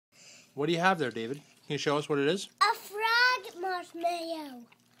What do you have there, David? Can you show us what it is? A frog marshmallow.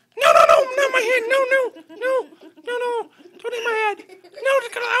 No, no, no, not my head. No, no, no, no, no. Don't eat my head. No,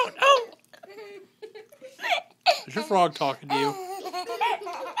 just get it out. Oh. Is your frog talking to you?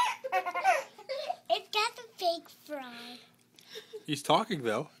 It's got a fake frog. He's talking,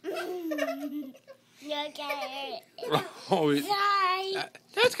 though. Look at it. Oh, Sorry.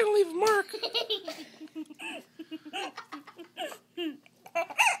 that's going to leave a mark.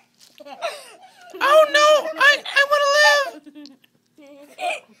 Oh, no. I want to live.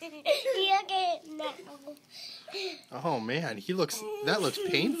 Look at it now. Oh, man. That looks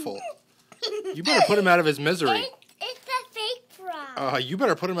painful. You better put him out of his misery. It's a fake frog. You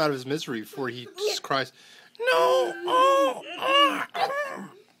better put him out of his misery before he just cries. No! Oh,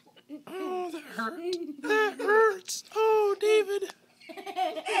 that hurt. That hurts. Oh, David.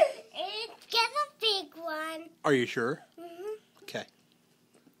 It's got a big one. Are you sure? Mm-hmm. Okay.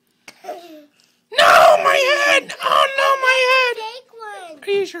 No, my head! Oh, no, my head! Big one.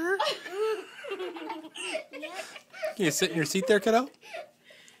 Are you sure? Yep. Can you sit in your seat there, kiddo?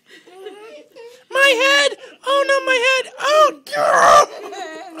 My head! Oh, no, my head! Oh,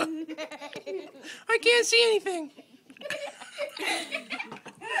 I can't see anything.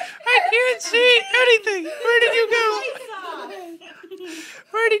 I can't see anything. Where did you go?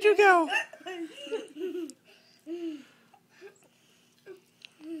 Where did you go?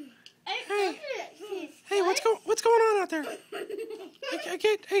 Hey, what's going on out there? I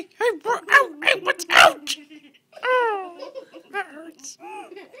can't. Hey, ow, hey, what's ouch? Oh, that hurts.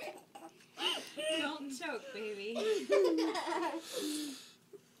 Don't choke, baby.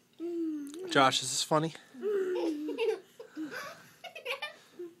 Josh, is this funny?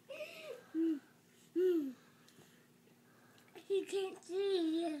 You can't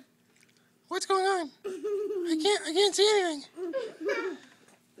see. What's going on? I can't see anything.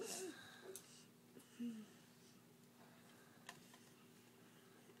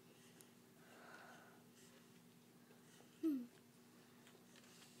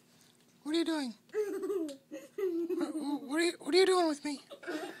 What are you doing? What are you doing with me?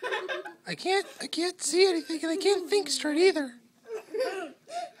 I can't see anything, and I can't think straight either.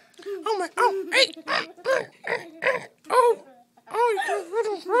 Oh my! Oh, hey! Oh! Oh! Get rid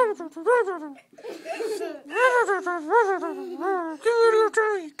of your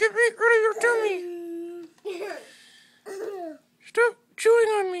tummy! Get rid of your tummy! Stop chewing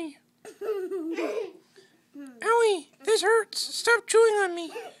on me! Owie! This hurts! Stop chewing on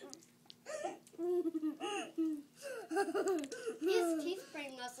me! His teeth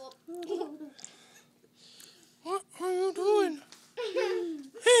spring muscle. What are you doing?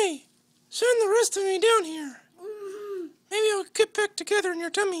 Hey! Send the rest of me down here. Maybe I'll get back together in your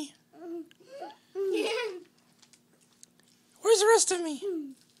tummy. Where's the rest of me?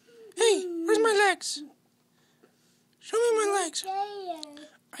 Hey, where's my legs? Show me my legs.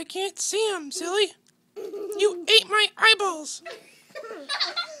 I can't see them, silly. You ate my eyeballs.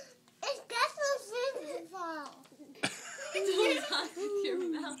 It's got some scissors fall. Don't talk with your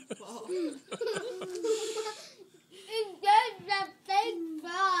mouth full. It's just a fake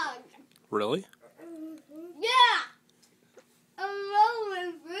frog. Really? Yeah. A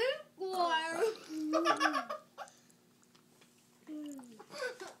rolling fruit one.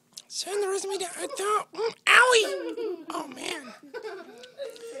 Send the rest of me down. Owie! Oh, man.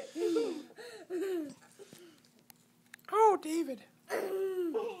 Oh, David.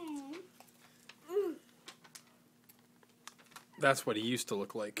 That's what he used to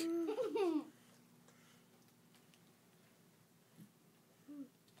look like.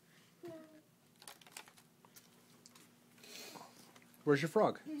 Where's your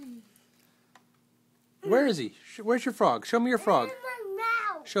frog? Where is he? Where's your frog? Show me your frog. In my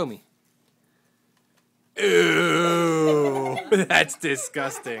mouth. Show me. Ew. That's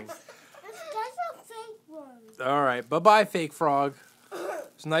disgusting. It's got a fake one. All right. Bye-bye, fake frog.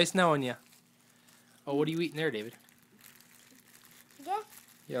 It's nice knowing you. Oh, what are you eating there, David? Yeah.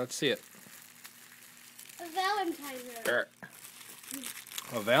 Yeah, let's see it. A Valentine heart.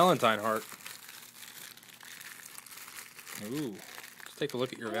 A Valentine heart. Ooh. Let's take a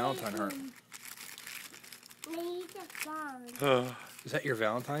look at your Valentine heart. Need a phone. Is that your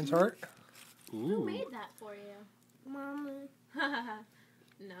Valentine's heart? Who Ooh. made that for you? Mommy.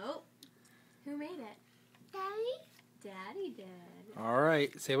 Nope. Who made it? Daddy? Daddy did. All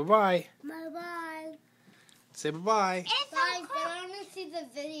right. Say bye-bye. Bye-bye. Say bye-bye. Guys, I want to see the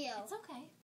video. It's okay.